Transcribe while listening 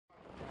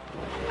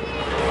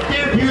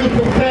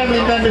beautiful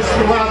family members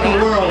throughout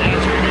the world.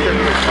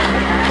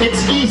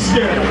 It's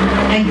Easter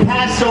and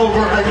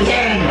Passover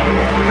again.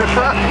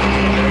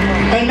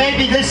 And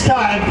maybe this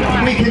time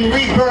we can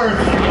rebirth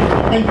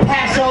and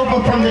pass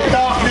over from the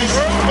darkness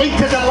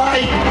into the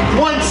light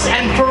once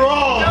and for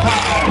all.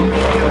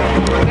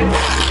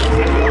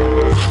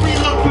 We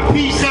look for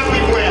peace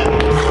everywhere.